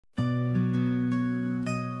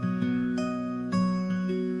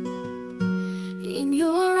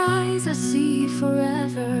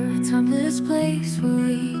forever, timeless place where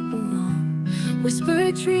we belong.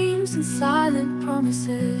 Whispered dreams and silent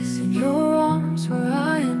promises, in your arms where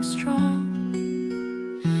I am strong.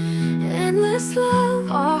 Endless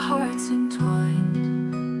love, our hearts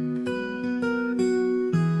entwined,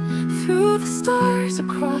 through the stars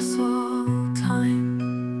across all time.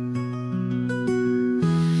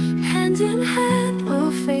 Hand in hand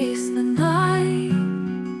we'll face the night.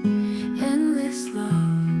 Endless love,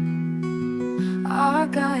 our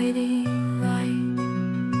guiding light.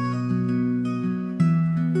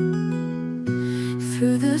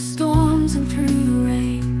 Through the storms and through the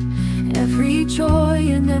rain, every joy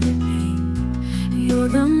and every pain, you're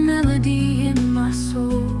the melody in my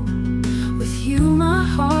soul. With you my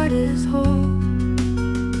heart is whole.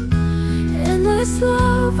 Endless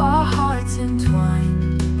love, our hearts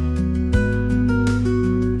entwined,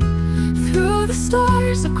 through the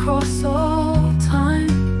stars across all time.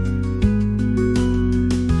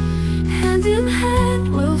 Hand in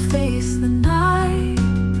hand we'll face the night.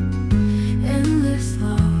 Endless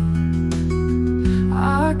love,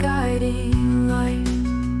 our guiding light.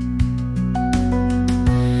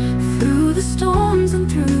 Through the storms and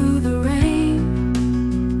through the rain,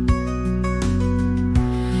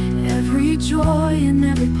 every joy and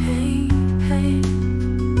every pain,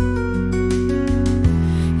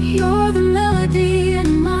 you're the melody in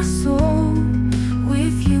my soul.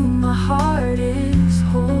 With you my heart is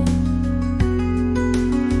whole.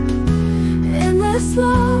 Endless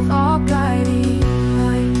love, our guiding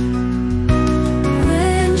light.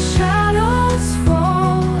 When shadows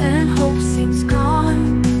fall and hope seems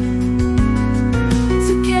gone,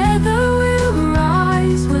 together we'll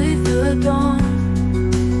rise with the dawn.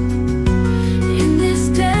 In this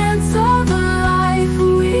dance of a life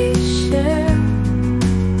we share,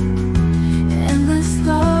 endless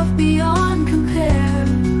love beyond compare.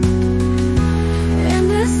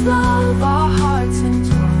 Endless love, our hearts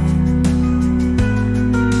entwined,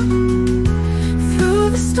 through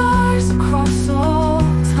the stars across all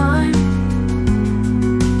time.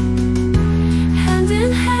 Hand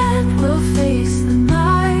in hand we'll face the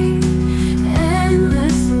night.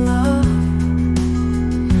 Endless love,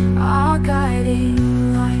 our guiding